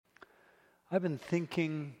I've been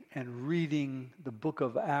thinking and reading the book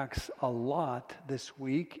of Acts a lot this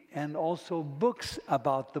week, and also books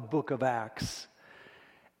about the book of Acts.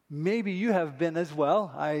 Maybe you have been as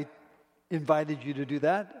well. I invited you to do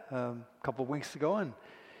that a couple of weeks ago, and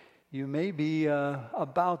you may be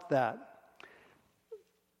about that.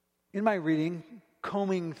 In my reading,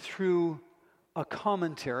 combing through a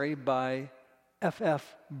commentary by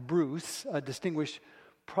F.F. Bruce, a distinguished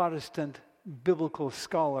Protestant biblical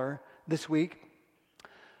scholar, this week,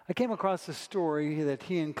 I came across a story that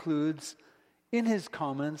he includes in his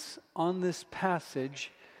comments on this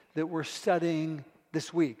passage that we're studying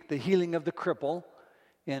this week, the healing of the cripple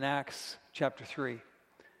in Acts chapter 3.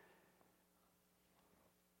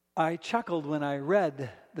 I chuckled when I read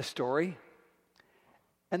the story,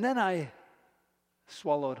 and then I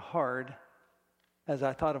swallowed hard as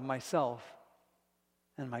I thought of myself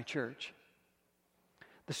and my church.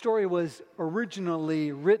 The story was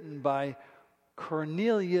originally written by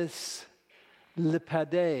Cornelius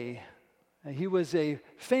Lepide. He was a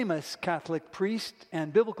famous Catholic priest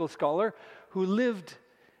and biblical scholar who lived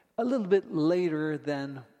a little bit later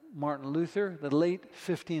than Martin Luther, the late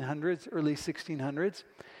 1500s, early 1600s.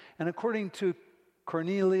 And according to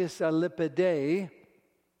Cornelius Lepide,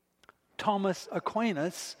 Thomas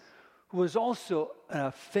Aquinas, who was also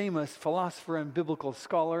a famous philosopher and biblical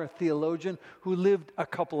scholar, a theologian, who lived a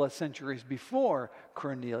couple of centuries before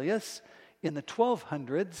Cornelius in the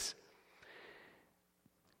 1200s.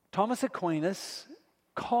 Thomas Aquinas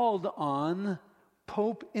called on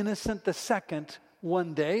Pope Innocent II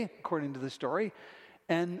one day, according to the story,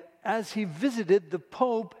 and as he visited, the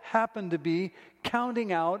Pope happened to be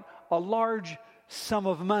counting out a large sum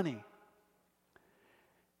of money.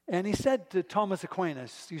 And he said to Thomas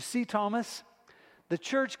Aquinas, "You see, Thomas, the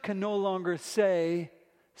church can no longer say,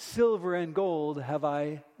 'Silver and gold have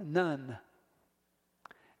I none.'"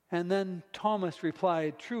 And then Thomas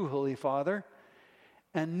replied, "True, Holy Father,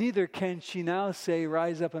 and neither can she now say,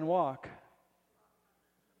 'Rise up and walk.'"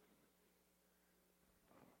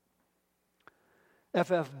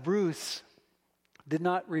 F.F. Bruce did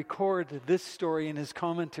not record this story in his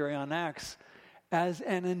commentary on Acts as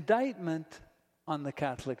an indictment on the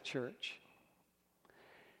Catholic Church.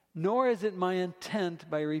 Nor is it my intent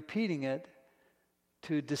by repeating it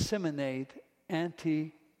to disseminate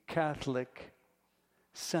anti-Catholic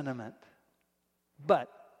sentiment.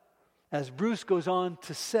 But, as Bruce goes on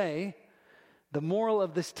to say, the moral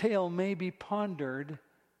of this tale may be pondered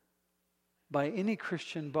by any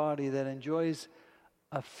Christian body that enjoys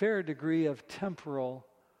a fair degree of temporal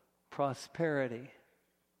prosperity.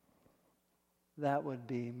 That would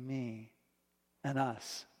be me and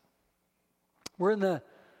us. We're in the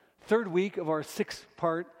third week of our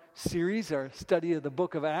 6-part series, our study of the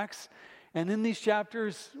book of Acts. And in these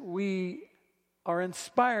chapters, we are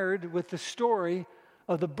inspired with the story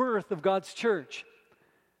of the birth of God's church.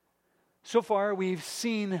 So far, we've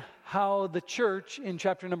seen how the church in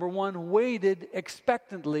chapter number 1 waited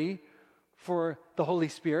expectantly for the Holy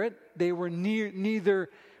Spirit. They were neither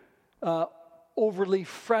overly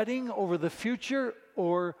fretting over the future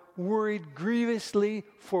or worried grievously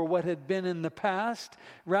for what had been in the past.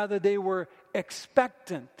 Rather, they were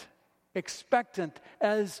expectant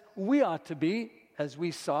as we ought to be, as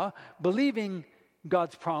we saw, believing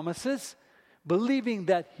God's promises, believing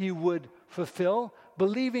that He would fulfill,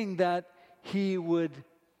 believing that He would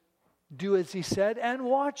do as He said, and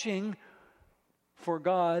watching for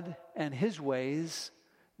God and His ways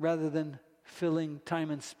rather than filling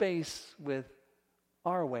time and space with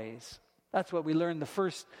our ways. That's what we learned the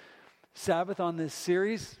first Sabbath on this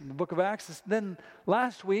series, in the book of Acts. Then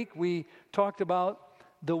last week we talked about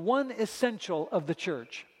the one essential of the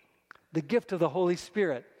church, the gift of the Holy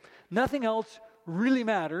Spirit. Nothing else really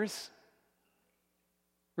matters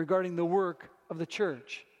regarding the work of the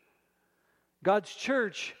church. God's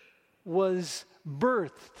church was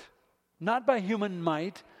birthed not by human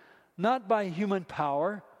might, not by human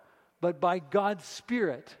power, but by God's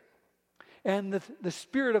Spirit. And the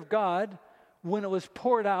Spirit of God, when it was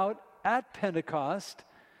poured out at Pentecost,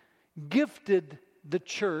 gifted the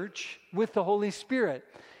church with the Holy Spirit.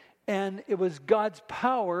 And it was God's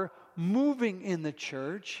power moving in the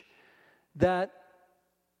church that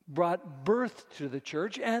brought birth to the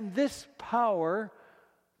church. And this power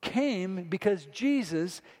came because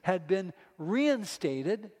Jesus had been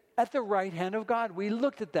reinstated at the right hand of God. We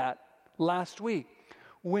looked at that last week.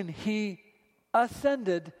 When He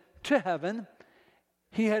ascended to heaven,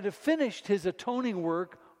 He had finished His atoning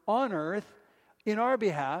work on earth in our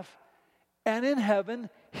behalf, and in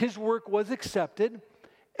heaven His work was accepted,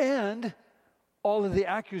 and all of the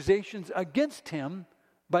accusations against Him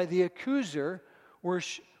by the accuser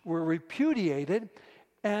were repudiated.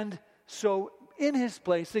 And so in his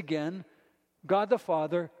place again, God the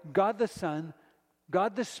Father, God the Son,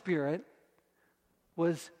 God the Spirit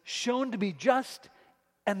was shown to be just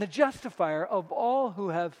and the justifier of all who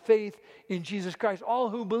have faith in Jesus Christ, all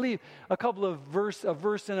who believe. A couple of a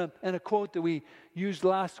verse and a quote that we used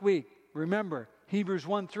last week. Remember, Hebrews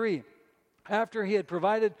 1:3. After he had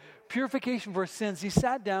provided purification for sins, he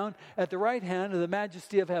sat down at the right hand of the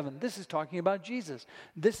majesty of heaven. This is talking about Jesus.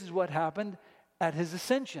 This is what happened at his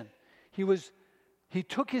ascension. He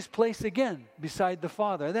took his place again beside the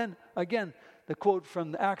Father. Then again, the quote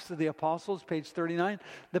from the Acts of the Apostles, page 39,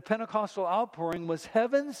 the Pentecostal outpouring was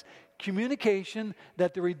heaven's communication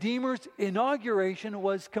that the Redeemer's inauguration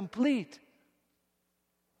was complete.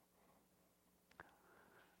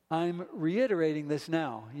 I'm reiterating this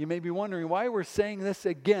now. You may be wondering why we're saying this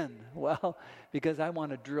again. Well, because I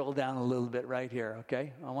want to drill down a little bit right here,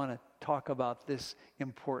 okay? I want to talk about this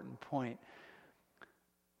important point.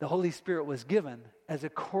 The Holy Spirit was given as a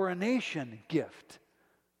coronation gift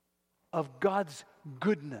of God's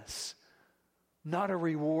goodness, not a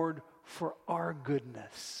reward for our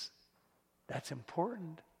goodness. That's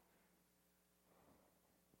important.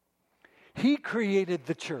 He created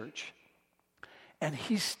the church, and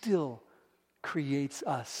he still creates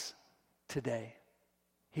us today.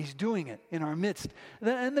 He's doing it in our midst.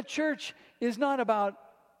 And the church is not about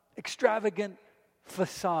extravagant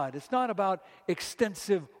facade. It's not about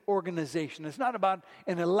extensive organization. It's not about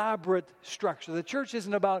an elaborate structure. The church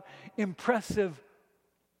isn't about impressive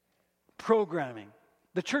programming.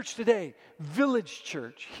 The church today, Village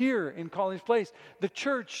Church, here in College Place, the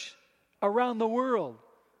church around the world,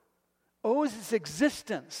 owes its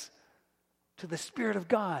existence to the Spirit of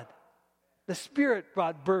God. The Spirit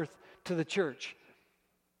brought birth to the church.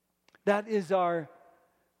 That is our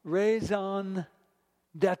raison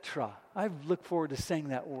d'etre. I've looked forward to saying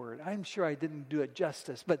that word. I'm sure I didn't do it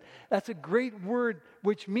justice, but that's a great word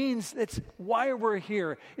which means it's why we're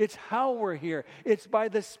here. It's how we're here. It's by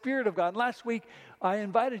the Spirit of God. Last week, I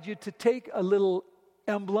invited you to take a little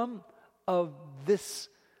emblem of this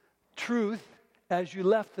truth as you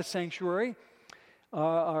left the sanctuary.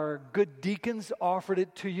 Our good deacons offered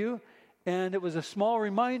it to you, and it was a small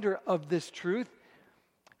reminder of this truth.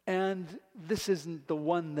 And this isn't the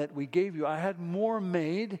one that we gave you. I had more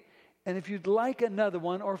made, and if you'd like another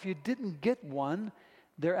one, or if you didn't get one,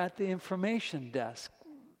 they're at the information desk.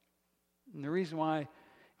 And the reason why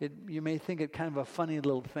you may think it kind of a funny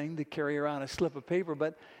little thing to carry around a slip of paper,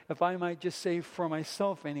 but if I might just say for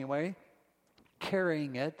myself anyway,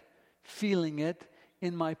 carrying it, feeling it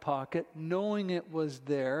in my pocket, knowing it was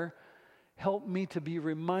there, helped me to be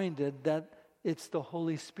reminded that it's the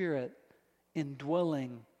Holy Spirit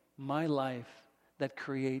indwelling my life that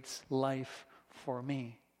creates life for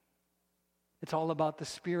me. It's all about the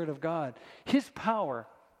Spirit of God. His power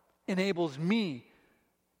enables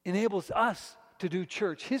us to do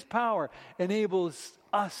church. His power enables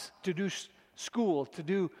us to do school, to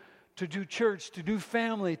do church, to do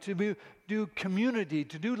family, to do community,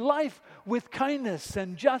 to do life with kindness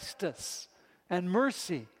and justice and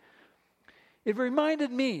mercy. It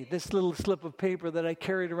reminded me, this little slip of paper that I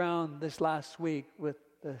carried around this last week with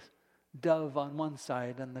the dove on one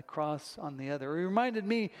side and the cross on the other. It reminded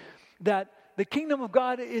me that the kingdom of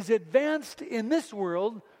God is advanced in this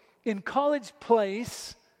world, in College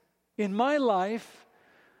Place, in my life,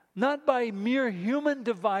 not by mere human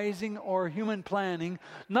devising or human planning,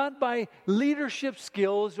 not by leadership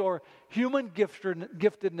skills or human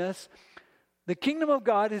giftedness. The kingdom of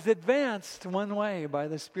God is advanced one way, by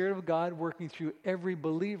the Spirit of God working through every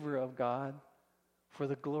believer of God for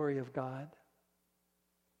the glory of God.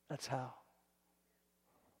 That's how.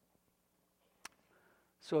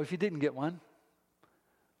 So if you didn't get one,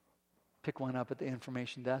 pick one up at the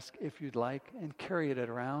information desk if you'd like and carry it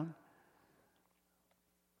around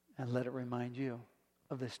and let it remind you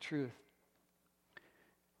of this truth.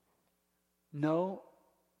 No,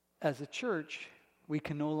 as a church, we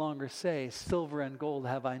can no longer say, silver and gold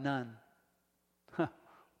have I none.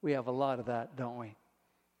 We have a lot of that, don't we?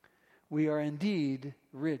 We are indeed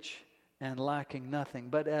rich and lacking nothing.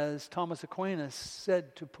 But as Thomas Aquinas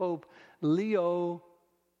said to Pope Leo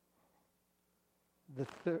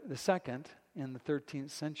the second in the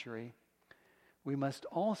 13th century, we must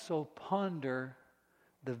also ponder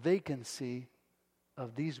the vacancy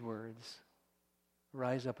of these words,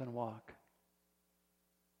 rise up and walk.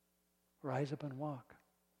 Rise up and walk.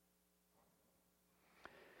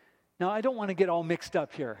 Now, I don't want to get all mixed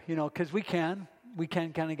up here, because we can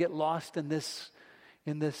kind of get lost in this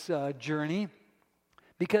journey,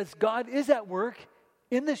 because God is at work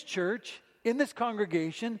in this church, in this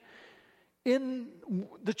congregation, in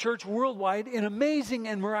the church worldwide in amazing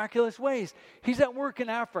and miraculous ways. He's at work in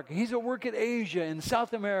Africa. He's at work in Asia, in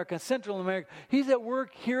South America, Central America. He's at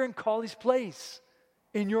work here in College Place,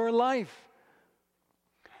 in your life.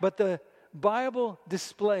 But the Bible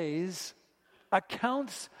displays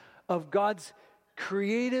accounts of God's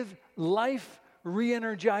creative, life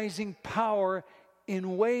re-energizing power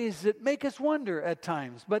in ways that make us wonder at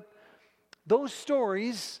times. But those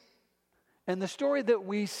stories, and the story that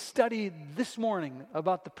we studied this morning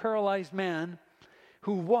about the paralyzed man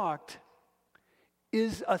who walked,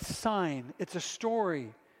 is a sign, it's a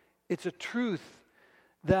story, it's a truth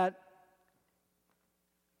that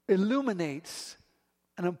illuminates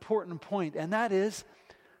an important point, and that is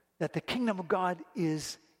that the kingdom of God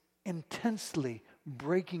is intensely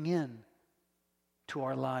breaking in to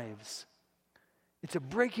our lives. It's a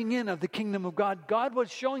breaking in of the kingdom of God. God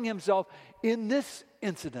was showing himself in this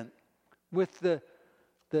incident with the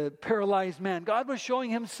paralyzed man. God was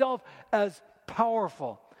showing himself as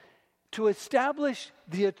powerful to establish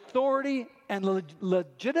the authority and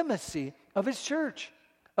legitimacy of his church,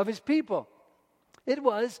 of his people. It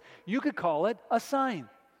was, you could call it a sign,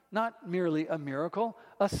 not merely a miracle,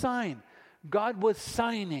 a sign. God was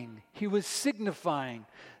signing, he was signifying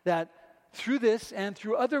that through this and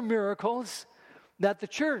through other miracles, that the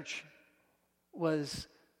church was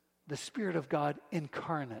the Spirit of God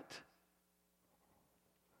incarnate.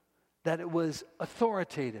 That it was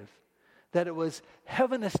authoritative, that it was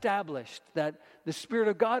heaven established, that the Spirit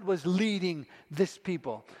of God was leading this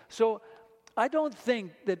people. So I don't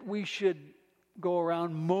think that we should go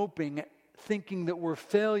around moping, thinking that we're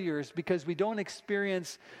failures because we don't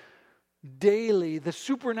experience daily the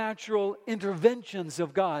supernatural interventions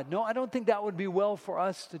of God. No, I don't think that would be well for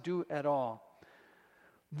us to do at all.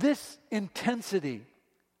 This intensity,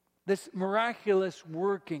 this miraculous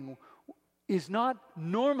working is not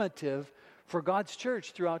normative for God's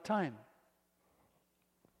church throughout time.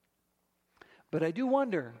 But I do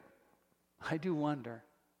wonder,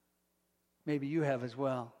 maybe you have as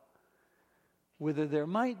well, whether there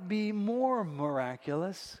might be more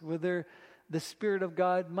miraculous, whether the Spirit of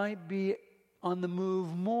God might be on the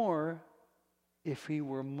move more if he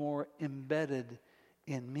were more embedded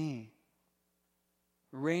in me,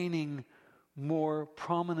 reigning more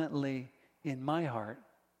prominently in my heart,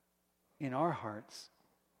 in our hearts,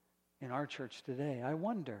 in our church today. I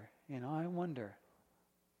wonder.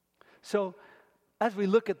 So, as we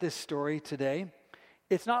look at this story today,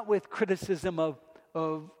 it's not with criticism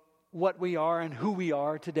of what we are and who we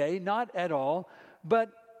are today, not at all,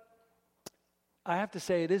 but I have to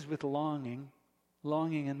say it is with longing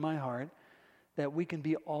in my heart that we can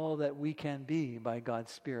be all that we can be by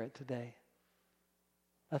God's Spirit today.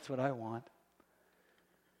 That's what I want.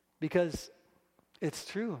 Because it's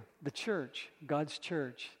true, the church, God's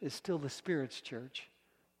church, is still the Spirit's church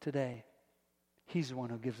today. He's the one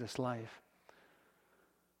who gives us life.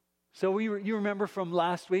 So you remember from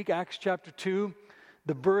last week, Acts chapter 2,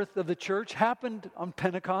 the birth of the church happened on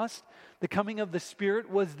Pentecost. The coming of the Spirit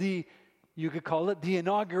was you could call it the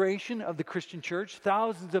inauguration of the Christian church.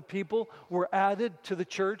 Thousands of people were added to the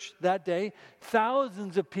church that day.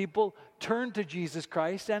 Thousands of people turned to Jesus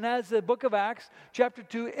Christ. And as the book of Acts chapter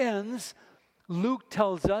 2 ends, Luke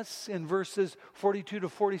tells us in verses 42 to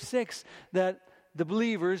 46 that the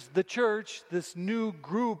believers, the church, this new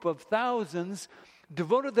group of thousands,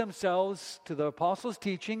 devoted themselves to the apostles'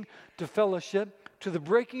 teaching, to fellowship, to the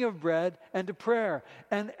breaking of bread, and to prayer.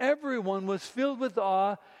 And everyone was filled with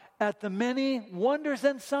awe at the many wonders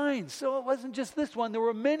and signs. So it wasn't just this one. There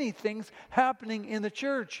were many things happening in the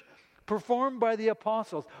church performed by the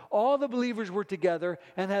apostles. All the believers were together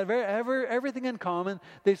and had everything in common.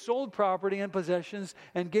 They sold property and possessions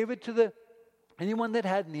and gave it to anyone that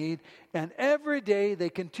had need. And every day they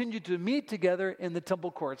continued to meet together in the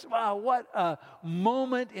temple courts. Wow, what a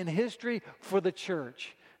moment in history for the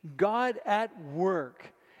church. God at work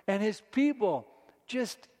and his people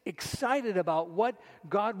just excited about what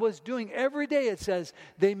God was doing. Every day, it says,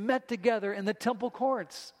 they met together in the temple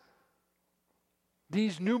courts.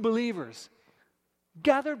 These new believers,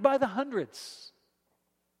 gathered by the hundreds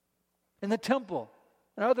in the temple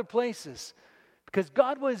and other places, because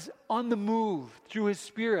God was on the move through his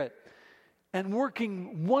Spirit and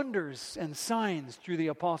working wonders and signs through the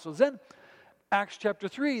apostles. Then, Acts chapter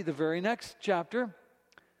 3, the very next chapter,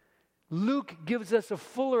 Luke gives us a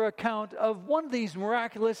fuller account of one of these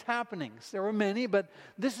miraculous happenings. There were many, but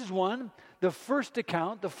this is one, the first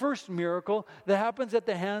account, the first miracle that happens at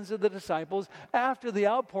the hands of the disciples after the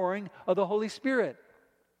outpouring of the Holy Spirit.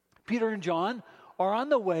 Peter and John are on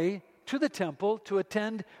the way to the temple to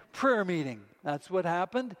attend prayer meeting. That's what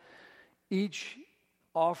happened. Each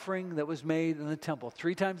offering that was made in the temple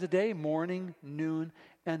 3 times a day, morning, noon,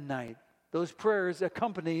 and night. Those prayers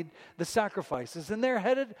accompanied the sacrifices, and they're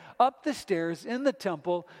headed up the stairs in the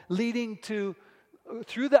temple, leading through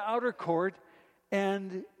the outer court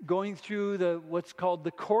and going through what's called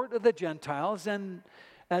the court of the Gentiles. And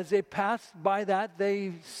as they pass by that,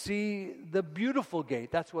 they see the beautiful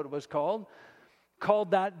gate. That's what it was called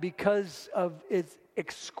that because of its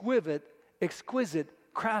exquisite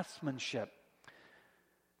craftsmanship.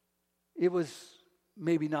 It was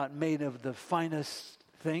maybe not made of the finest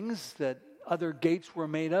things that other gates were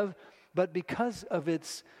made of, but because of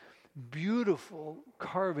its beautiful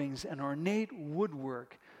carvings and ornate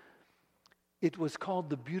woodwork, it was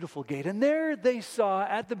called the Beautiful Gate. And there they saw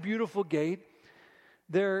at the Beautiful Gate,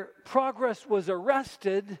 their progress was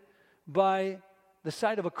arrested by the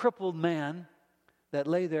sight of a crippled man that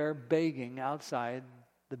lay there begging outside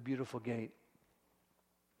the Beautiful Gate.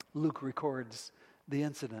 Luke records the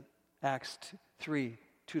incident, Acts 3,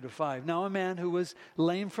 2-5. Now a man who was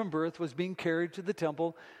lame from birth was being carried to the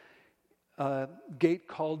temple gate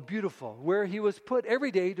called Beautiful, where he was put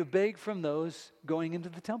every day to beg from those going into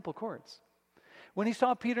the temple courts. When he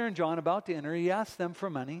saw Peter and John about to enter, he asked them for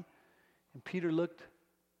money, and Peter looked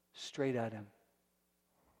straight at him,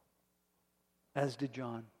 as did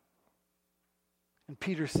John. And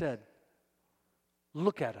Peter said,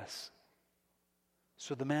 "Look at us."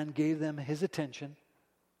 So the man gave them his attention,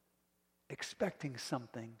 expecting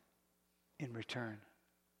something in return.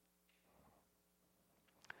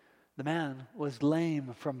 The man was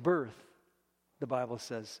lame from birth, the Bible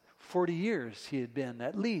says. 40 years he had been,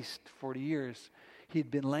 at least 40 years he had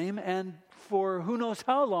been lame, and for who knows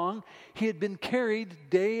how long, he had been carried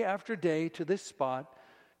day after day to this spot,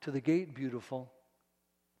 to the gate Beautiful,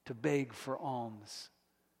 to beg for alms.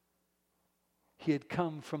 He had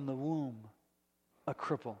come from the womb a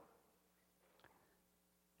cripple,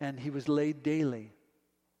 and he was laid daily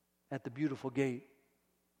at the Beautiful Gate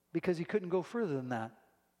because he couldn't go further than that.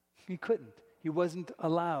 He couldn't. He wasn't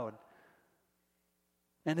allowed.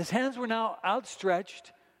 And his hands were now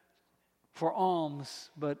outstretched for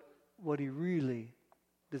alms, but what he really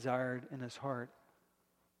desired in his heart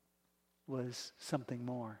was something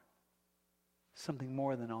more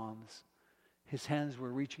than alms. His hands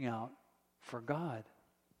were reaching out for God.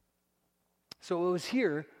 So it was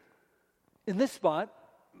here, in this spot,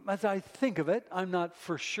 as I think of it, I'm not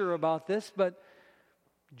for sure about this, but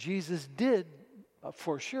Jesus did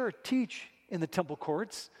for sure teach in the temple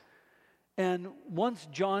courts. And once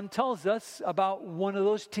John tells us about one of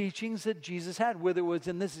those teachings that Jesus had, whether it was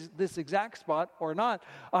in this exact spot or not,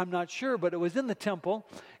 I'm not sure, but it was in the temple.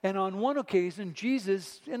 And on one occasion,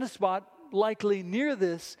 Jesus, in a spot likely near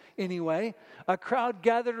this anyway, a crowd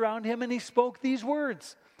gathered around him and he spoke these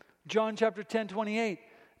words. John chapter 10, 28,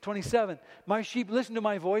 27. "My sheep listen to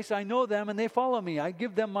my voice. I know them and they follow me. I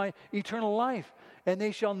give them my eternal life and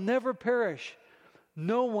they shall never perish.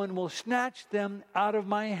 No one will snatch them out of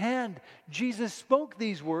my hand." Jesus spoke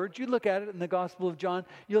these words. You look at it in the Gospel of John,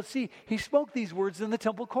 you'll see he spoke these words in the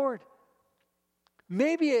temple court.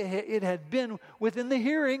 Maybe it had been within the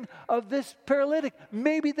hearing of this paralytic.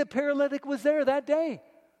 Maybe the paralytic was there that day.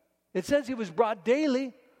 It says he was brought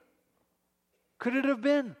daily. Could it have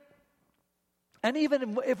been? And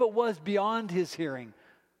even if it was beyond his hearing,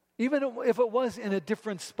 even if it was in a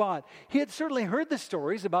different spot, he had certainly heard the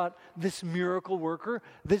stories about this miracle worker,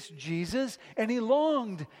 this Jesus, and he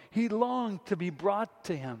longed to be brought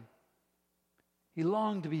to him. He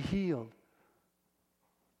longed to be healed.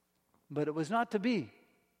 But it was not to be,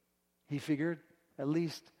 he figured, at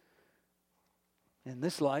least in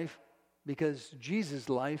this life, because Jesus'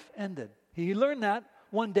 life ended. He learned that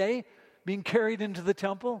one day, being carried into the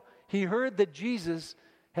temple. He heard that Jesus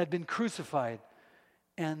had been crucified.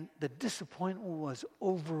 And the disappointment was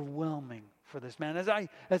overwhelming for this man. As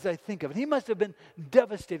I think of it, he must have been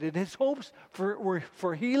devastated. His hopes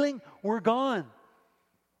for healing were gone.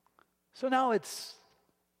 So now it's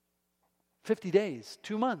 50 days,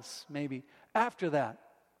 2 months maybe, after that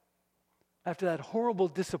horrible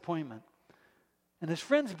disappointment. And his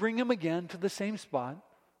friends bring him again to the same spot,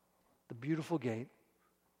 the Beautiful Gate.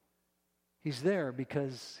 He's there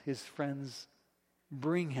because his friends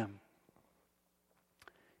bring him.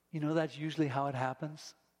 You know, that's usually how it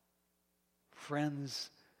happens. Friends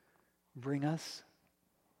bring us.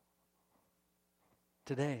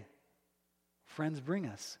 Today, friends bring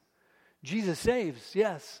us. Jesus saves,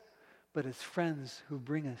 yes, but it's friends who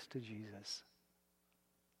bring us to Jesus.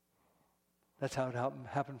 That's how it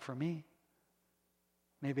happened for me.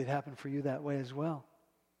 Maybe it happened for you that way as well.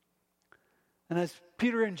 And as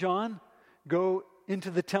Peter and John go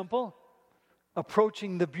into the temple,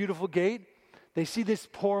 approaching the Beautiful Gate, They see this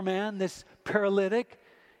poor man, this paralytic,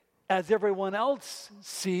 as everyone else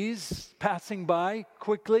sees, passing by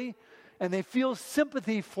quickly, and they feel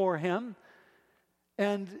sympathy for him.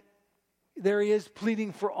 And there he is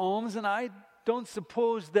pleading for alms, and I don't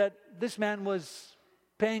suppose that this man was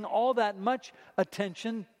paying all that much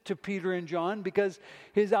attention to Peter and John, because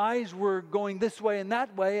his eyes were going this way and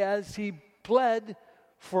that way as he pled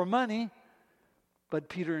for money. But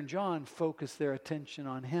Peter and John focused their attention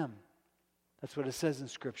on him. That's what it says in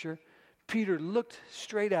Scripture. Peter looked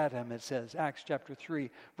straight at him, it says, Acts chapter 3,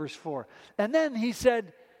 verse 4. And then he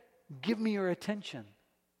said, "Give me your attention."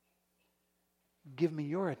 "Give me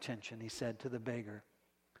your attention," he said to the beggar.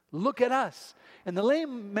 "Look at us." And the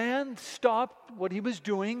lame man stopped what he was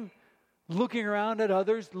doing, looking around at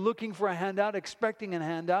others, looking for a handout, expecting a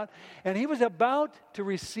handout. And he was about to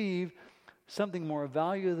receive something more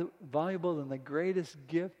valuable than the greatest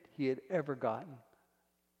gift he had ever gotten.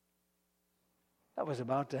 That was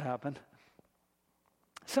about to happen.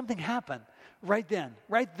 Something happened right then,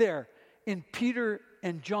 right there in Peter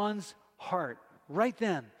and John's heart, right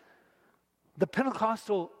then. The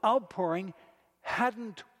Pentecostal outpouring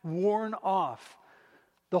hadn't worn off.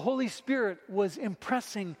 The Holy Spirit was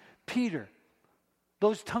impressing Peter.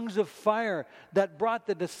 Those tongues of fire that brought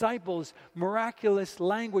the disciples miraculous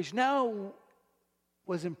language now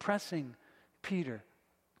was impressing Peter.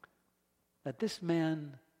 That this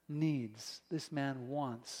man needs, this man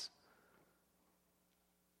wants,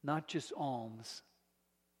 not just alms,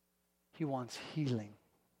 he wants healing.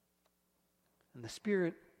 And the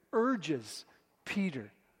Spirit urges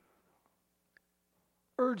Peter,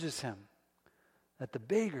 urges him that the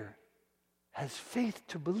beggar has faith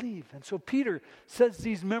to believe. And so Peter says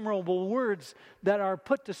these memorable words that are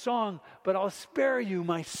put to song, but I'll spare you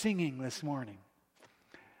my singing this morning.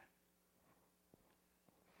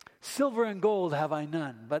 "Silver and gold have I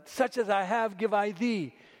none, but such as I have give I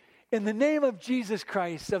thee. In the name of Jesus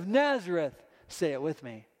Christ of Nazareth," say it with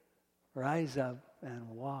me, "rise up and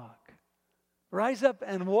walk." Rise up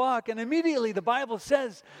and walk. And immediately the Bible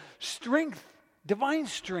says strength, divine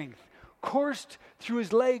strength, coursed through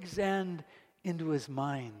his legs and into his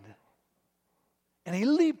mind. And he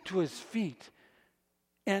leaped to his feet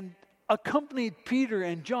and accompanied Peter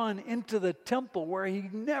and John into the temple where he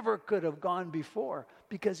never could have gone before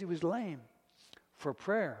because he was lame, for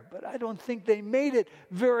prayer. But I don't think they made it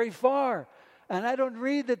very far. And I don't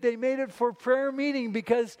read that they made it for prayer meeting,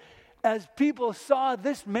 because as people saw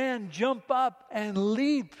this man jump up and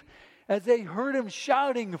leap, as they heard him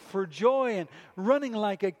shouting for joy and running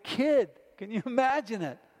like a kid. Can you imagine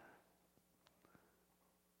it?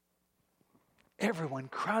 Everyone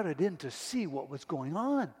crowded in to see what was going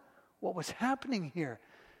on, what was happening here.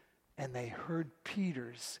 And they heard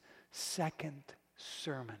Peter's second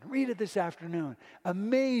sermon. Read it this afternoon.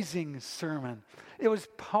 Amazing sermon. It was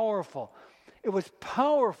powerful. It was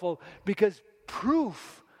powerful because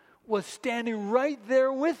proof was standing right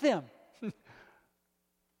there with him.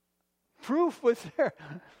 Proof was there.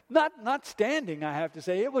 Not standing, I have to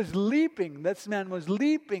say. It was leaping. This man was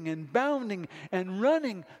leaping and bounding and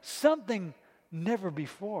running. Something never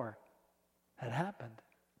before had happened.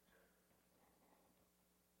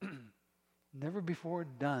 Never before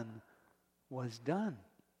done was done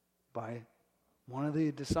by one of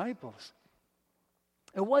the disciples.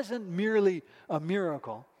 It wasn't merely a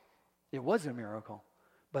miracle. It was a miracle.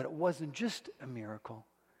 But it wasn't just a miracle.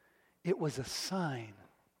 It was a sign.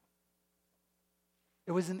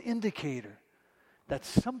 It was an indicator that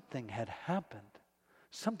something had happened.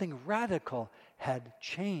 Something radical had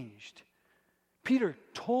changed. Peter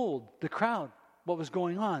told the crowd what was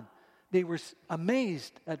going on. They were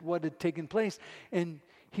amazed at what had taken place. And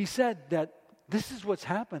he said that this is what's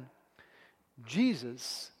happened.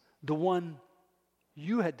 Jesus, the one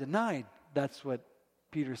you had denied, that's what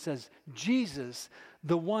Peter says. Jesus,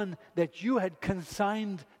 the one that you had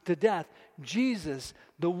consigned to death. Jesus,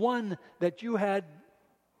 the one that you had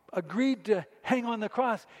agreed to hang on the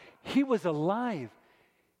cross. He was alive.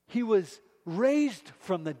 He was raised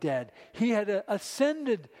from the dead. He had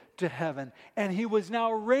ascended to heaven, and he was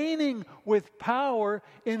now reigning with power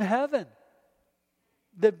in heaven.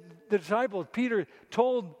 The disciple, Peter,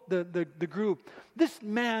 told the group, this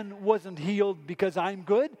man wasn't healed because I'm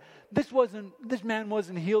good. This man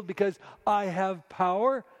wasn't healed because I have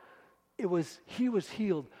power. He was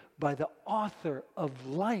healed by the author of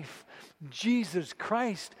life, Jesus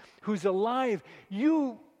Christ, who's alive.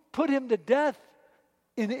 You put him to death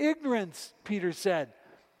in ignorance, Peter said.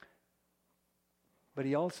 But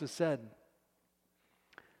he also said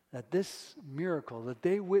that this miracle that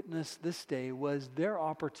they witnessed this day was their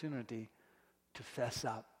opportunity to fess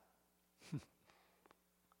up.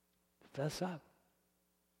 Fess up.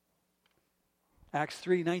 Acts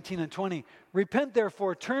 3:19 and 20. Repent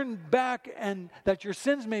therefore, turn back, and that your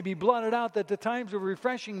sins may be blotted out, that the times of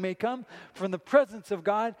refreshing may come from the presence of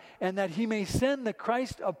God, and that he may send the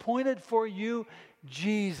Christ appointed for you,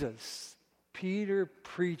 Jesus. Peter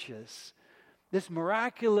preaches. This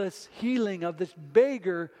miraculous healing of this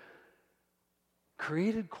beggar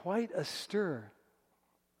created quite a stir.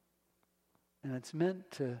 And it's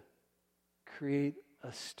meant to create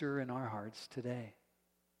a stir in our hearts today.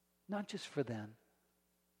 Not just for them,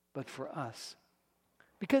 but for us.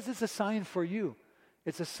 Because it's a sign for you.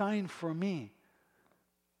 It's a sign for me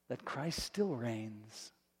that Christ still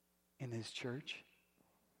reigns in his church.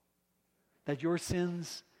 That your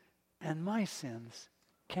sins and my sins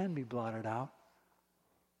can be blotted out.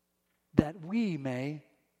 That we may,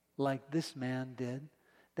 like this man did,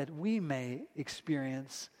 that we may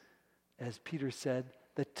experience, as Peter said,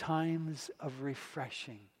 the times of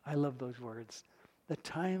refreshing. I love those words. The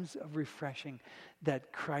times of refreshing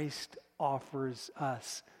that Christ offers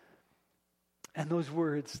us. And those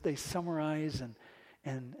words, they summarize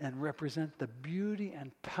and represent the beauty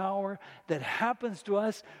and power that happens to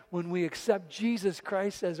us when we accept Jesus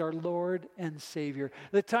Christ as our Lord and Savior.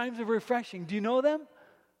 The times of refreshing, do you know them?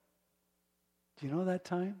 Do you know that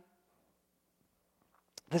time?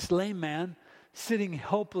 This lame man sitting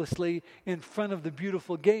helplessly in front of the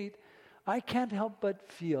beautiful gate, I can't help but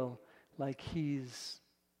feel like he's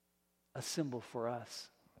a symbol for us.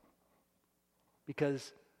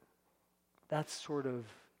 Because that's sort of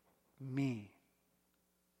me.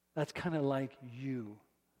 That's kind of like you.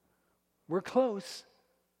 We're close.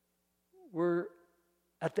 We're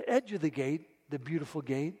at the edge of the gate, the beautiful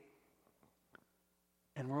gate,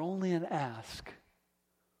 and we're only an ask.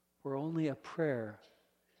 We're only a prayer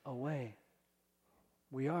away.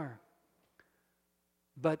 We are.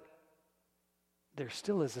 But there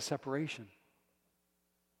still is a separation.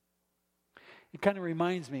 It kind of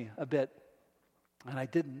reminds me a bit, and I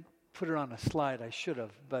didn't put it on a slide, I should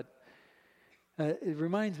have, but it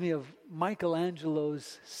reminds me of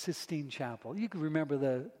Michelangelo's Sistine Chapel. You can remember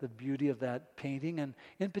the beauty of that painting, and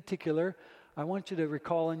in particular, I want you to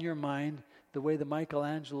recall in your mind the way that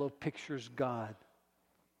Michelangelo pictures God.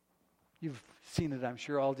 You've seen it, I'm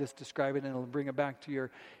sure. I'll just describe it and it'll bring it back to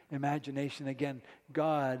your imagination again.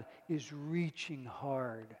 God is reaching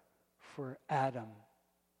hard for Adam.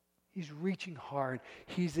 He's reaching hard.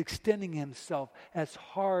 He's extending himself as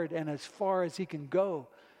hard and as far as he can go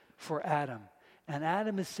for Adam. And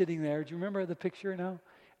Adam is sitting there. Do you remember the picture now?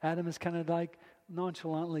 Adam is kind of like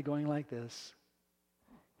nonchalantly going like this.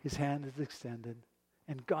 His hand is extended.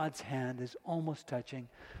 And God's hand is almost touching.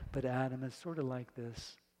 But Adam is sort of like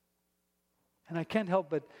this. And I can't help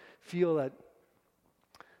but feel that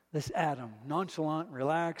this Adam, nonchalant,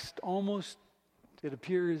 relaxed, almost, it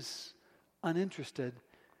appears, uninterested,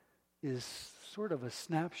 is sort of a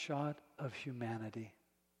snapshot of humanity.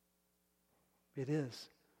 It is.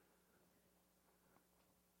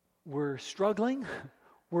 We're struggling,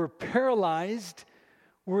 we're paralyzed,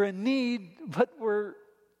 we're in need, but we're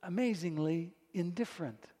amazingly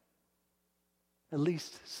indifferent. At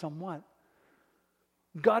least somewhat.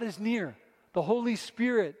 God is near. The Holy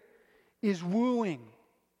Spirit is wooing.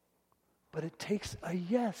 But it takes a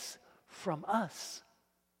yes from us.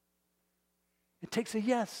 It takes a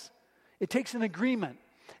yes. It takes an agreement.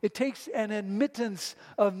 It takes an admittance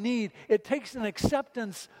of need. It takes an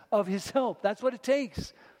acceptance of his help. That's what it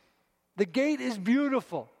takes. The gate is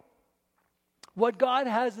beautiful. What God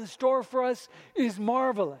has in store for us is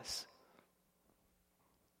marvelous.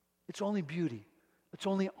 It's only beauty. It's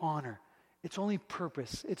only honor. It's only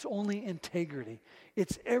purpose. It's only integrity.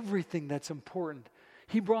 It's everything that's important.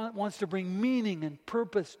 He wants to bring meaning and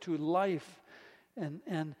purpose to life.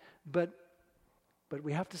 But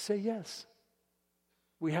we have to say yes.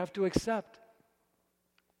 We have to accept.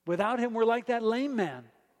 Without him, we're like that lame man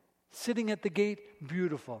sitting at the gate,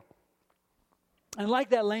 beautiful. And like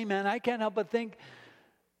that lame man, I can't help but think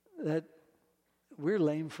that we're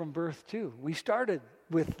lame from birth too. We started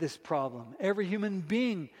with this problem. Every human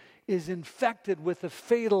being is infected with a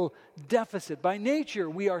fatal deficit. By nature,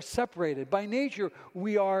 we are separated. By nature,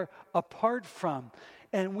 we are apart from.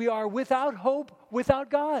 And we are without hope, without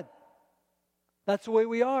God. That's the way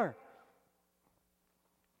we are.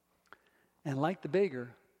 And like the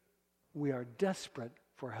beggar, we are desperate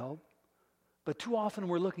for help. But too often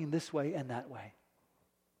we're looking this way and that way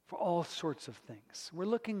for all sorts of things. We're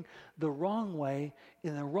looking the wrong way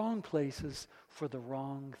in the wrong places for the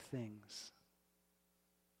wrong things.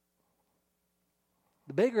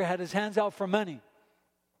 The beggar had his hands out for money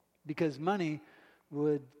because money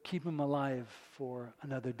would keep him alive for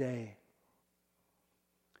another day.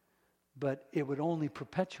 but it would only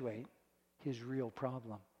perpetuate his real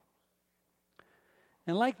problem.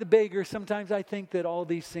 And like the beggar, sometimes I think that all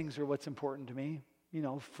these things are what's important to me. You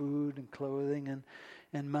know, food and clothing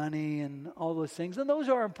and money and all those things. And those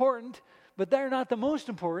are important, but they're not the most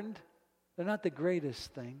important. They're not the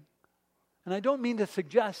greatest thing. And I don't mean to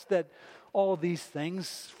suggest that all these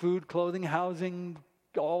things, food, clothing, housing,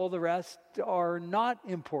 all the rest, are not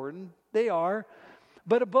important. They are.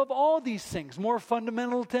 But above all these things, more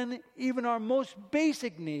fundamental than even our most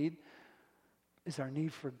basic need, is our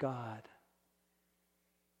need for God.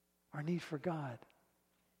 Our need for God.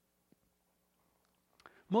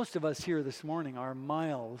 Most of us here this morning are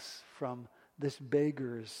miles from this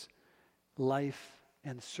beggar's life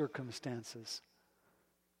and circumstances.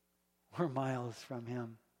 We're miles from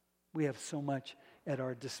him. We have so much at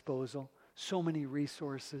our disposal, so many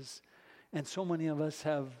resources, and so many of us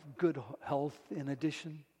have good health in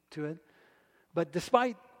addition to it. But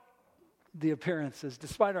despite the appearances,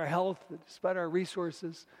 despite our health, despite our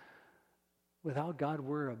resources, without God,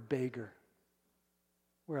 we're a beggar.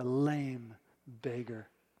 We're a lame beggar.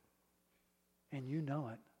 And you know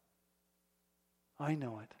it. I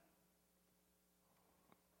know it.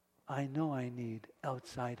 I know I need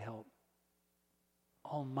outside help.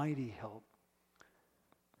 Almighty help.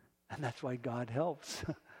 And that's why God helps.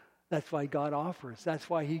 That's why God offers. That's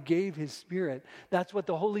why he gave his Spirit. That's what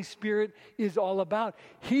the Holy Spirit is all about.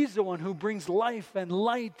 He's the one who brings life and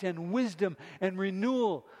light and wisdom and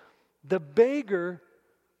renewal. The beggar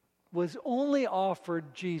was only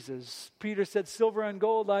offered Jesus. Peter said, silver and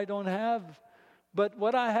gold I don't have, but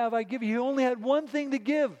what I have I give you. He only had one thing to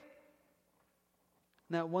give. And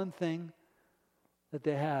that one thing that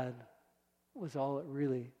they had was all that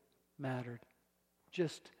really mattered.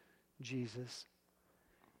 Just Jesus.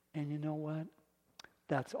 And you know what?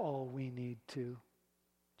 That's all we need too.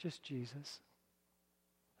 Just Jesus.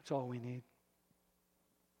 That's all we need.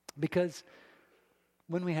 Because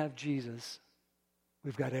when we have Jesus,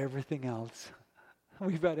 we've got everything else.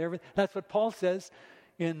 We've got everything. That's what Paul says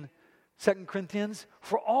in 2 Corinthians.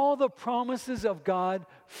 For all the promises of God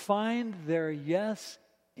find their yes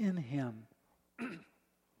in him.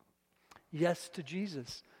 Yes to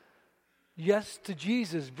Jesus. Yes to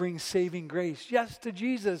Jesus brings saving grace. Yes to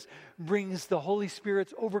Jesus brings the Holy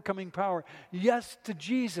Spirit's overcoming power. Yes to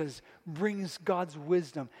Jesus brings God's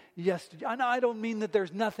wisdom. Yes to, and I don't mean that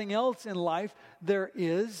there's nothing else in life. There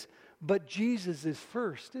is, but Jesus is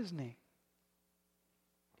first, isn't he?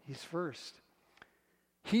 He's first.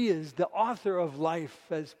 He is the author of life,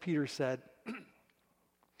 as Peter said.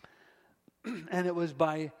 And it was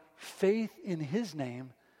by faith in his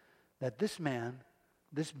name that this man,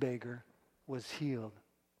 this beggar, was healed.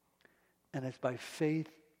 And it's by faith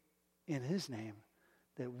in his name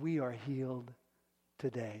that we are healed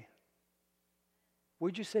today.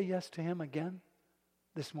 Would you say yes to him again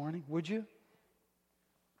this morning? Would you?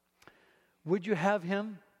 Would you have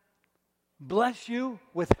him bless you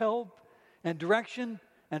with help and direction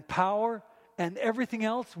and power and everything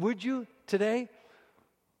else? Would you today?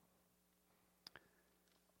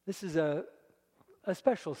 This is a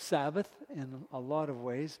special Sabbath in a lot of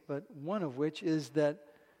ways, but one of which is that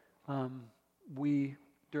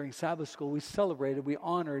during Sabbath school, we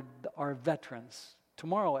honored our veterans.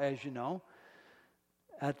 Tomorrow, as you know,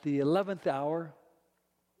 at the 11th hour,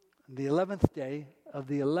 the 11th day of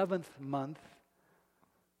the 11th month,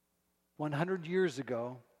 100 years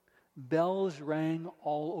ago, bells rang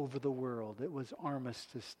all over the world. It was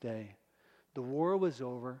Armistice Day. The war was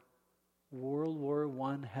over. World War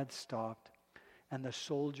I had stopped. And the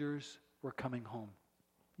soldiers were coming home.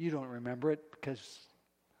 You don't remember it because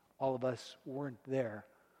all of us weren't there.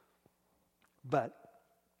 But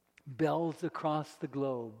bells across the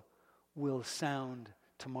globe will sound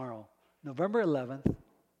tomorrow, November 11th,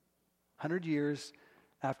 100 years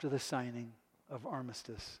after the signing of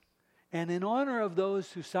Armistice. And in honor of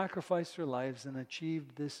those who sacrificed their lives and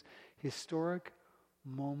achieved this historic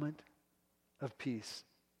moment of peace.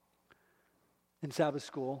 In Sabbath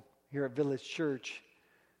school, here at Village Church,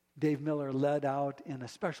 Dave Miller led out in a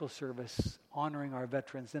special service honoring our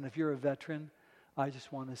veterans. And if you're a veteran, I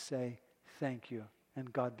just want to say thank you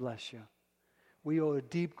and God bless you. We owe a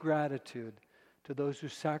deep gratitude to those who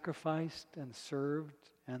sacrificed and served,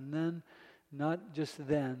 and then, not just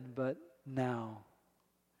then, but now.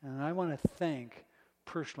 And I want to thank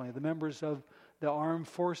personally the members of the armed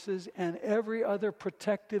forces and every other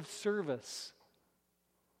protective service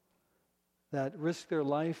that risk their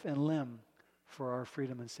life and limb for our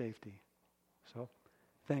freedom and safety. So,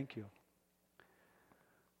 thank you.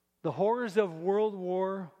 The horrors of World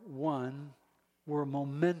War I were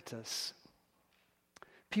momentous.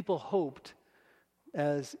 People hoped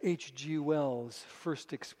as H.G. Wells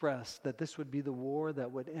first expressed, that this would be the war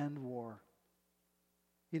that would end war.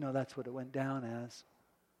 You know, that's what it went down as.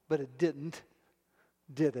 But it didn't,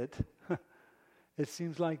 did it? It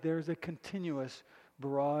seems like there's a continuous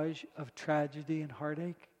barrage of tragedy and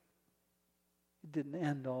heartache. It didn't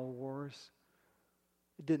end all wars.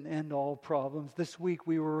 It didn't end all problems. This week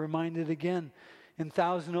we were reminded again in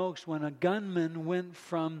Thousand Oaks when a gunman went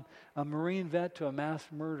from a Marine vet to a mass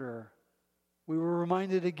murderer. We were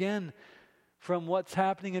reminded again from what's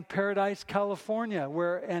happening in Paradise, California,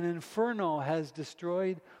 where an inferno has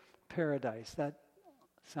destroyed paradise. That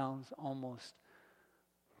sounds almost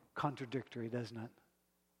contradictory, doesn't it?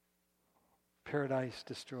 Paradise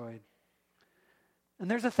destroyed. And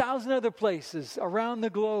there's 1,000 other places around the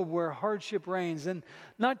globe where hardship reigns. And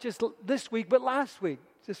not just this week, but last week.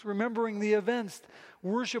 Just remembering the events,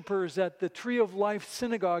 worshipers at the Tree of Life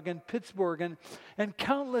Synagogue in Pittsburgh and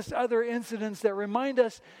countless other incidents that remind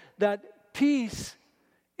us that peace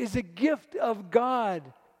is a gift of God.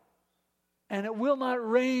 And it will not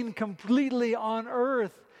reign completely on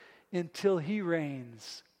earth until He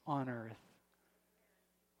reigns on earth.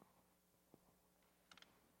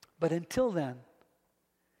 But until then,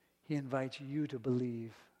 He invites you to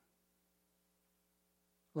believe.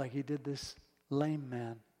 Like He did this lame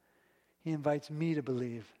man. He invites me to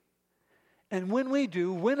believe. And when we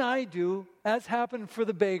do, when I do, as happened for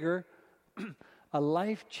the beggar, a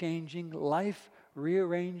life-changing,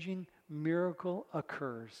 life-rearranging miracle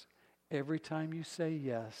occurs every time you say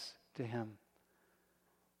yes to Him.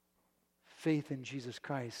 Faith in Jesus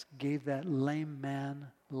Christ gave that lame man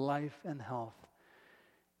life and health.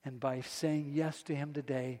 And by saying yes to Him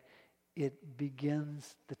today, it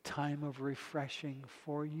begins the time of refreshing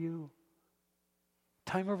for you.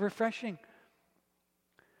 Time of refreshing.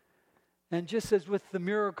 And just as with the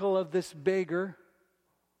miracle of this beggar,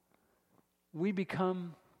 we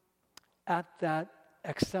become at that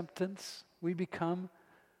acceptance, we become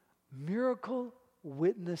miracle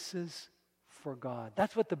witnesses for God.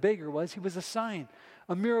 That's what the beggar was. He was a sign,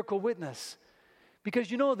 a miracle witness.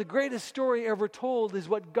 Because you know, the greatest story ever told is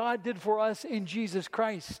what God did for us in Jesus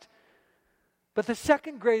Christ. But the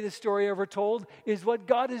second greatest story ever told is what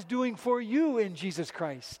God is doing for you in Jesus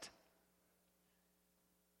Christ.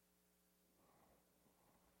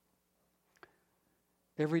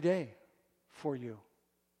 Every day for you,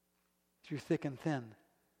 through thick and thin.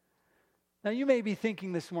 Now you may be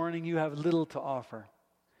thinking this morning you have little to offer.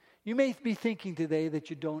 You may be thinking today that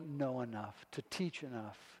you don't know enough to teach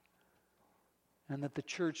enough, and that the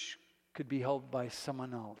church could be held by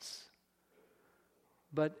someone else.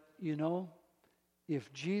 But you know,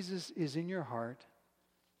 if Jesus is in your heart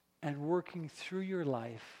and working through your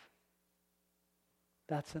life,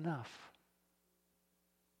 that's enough.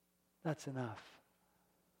 That's enough.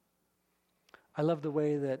 I love the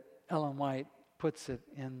way that Ellen White puts it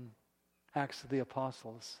in Acts of the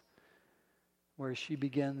Apostles, where she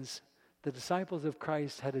begins, the disciples of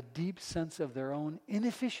Christ had a deep sense of their own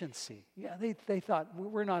inefficiency. Yeah, they thought,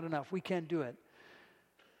 we're not enough, we can't do it.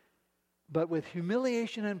 But with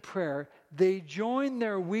humiliation and prayer, they joined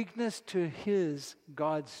their weakness to His,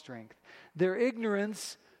 God's strength, their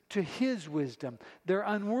ignorance to His wisdom, their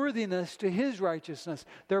unworthiness to His righteousness,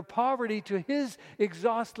 their poverty to His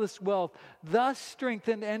exhaustless wealth. Thus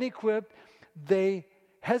strengthened and equipped, they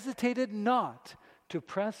hesitated not to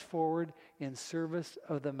press forward in service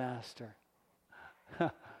of the Master.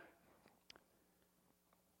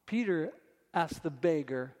 Peter asked the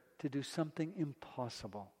beggar to do something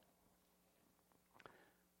impossible.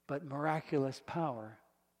 But miraculous power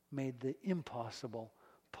made the impossible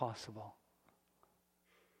possible.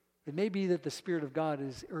 It may be that the Spirit of God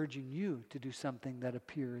is urging you to do something that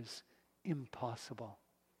appears impossible,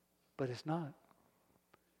 but it's not.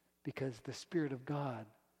 Because the Spirit of God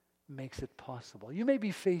makes it possible. You may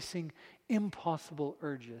be facing impossible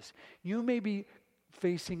urges. You may be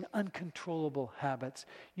facing uncontrollable habits.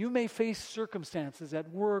 You may face circumstances at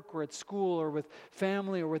work or at school or with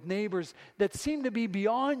family or with neighbors that seem to be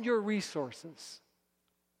beyond your resources.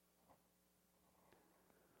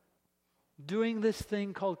 Doing this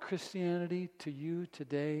thing called Christianity to you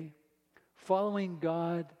today, following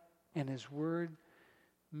God and His Word,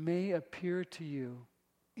 may appear to you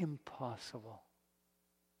impossible.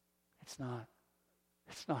 It's not.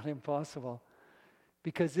 It's not impossible.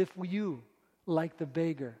 Because if you, like the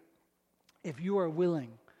beggar, if you are willing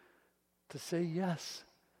to say yes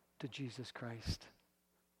to Jesus Christ,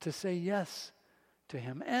 to say yes to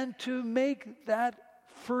Him, and to make that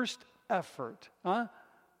first effort,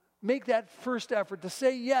 make that first effort to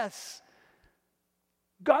say yes,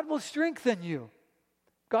 God will strengthen you.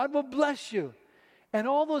 God will bless you. And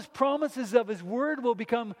all those promises of His Word will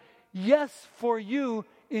become yes for you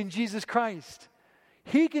in Jesus Christ.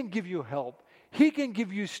 He can give you help. He can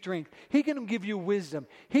give you strength. He can give you wisdom.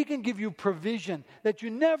 He can give you provision that you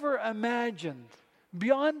never imagined.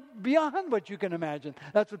 Beyond what you can imagine.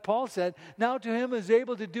 That's what Paul said. Now to Him is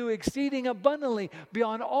able to do exceeding abundantly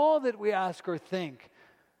beyond all that we ask or think.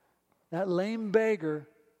 That lame beggar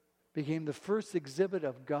became the first exhibit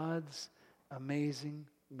of God's amazing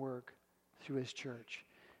work through His church.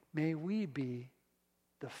 May we be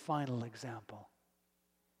the final example.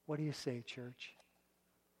 What do you say, church?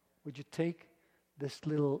 Would you take this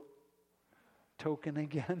little token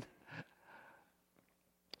again?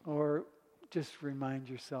 Or just remind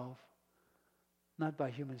yourself, not by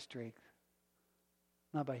human strength,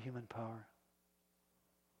 not by human power,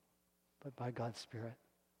 but by God's Spirit.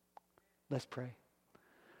 Let's pray.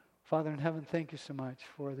 Father in heaven, thank you so much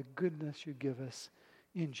for the goodness you give us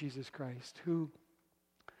in Jesus Christ, who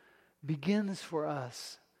begins for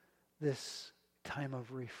us this time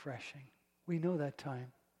of refreshing. We know that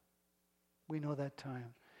time. We know that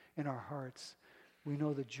time in our hearts. We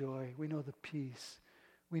know the joy. We know the peace.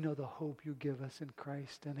 We know the hope you give us in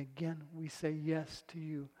Christ. And again, we say yes to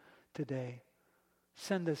you today.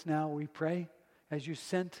 Send us now, we pray, as you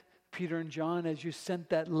sent Peter and John, as you sent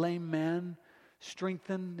that lame man,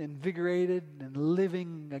 strengthened, invigorated, and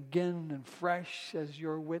living again and fresh as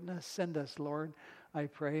your witness. Send us, Lord, I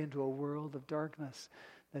pray, into a world of darkness,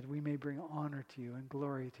 that we may bring honor to you and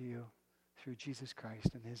glory to you through Jesus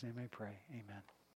Christ. In His name I pray. Amen.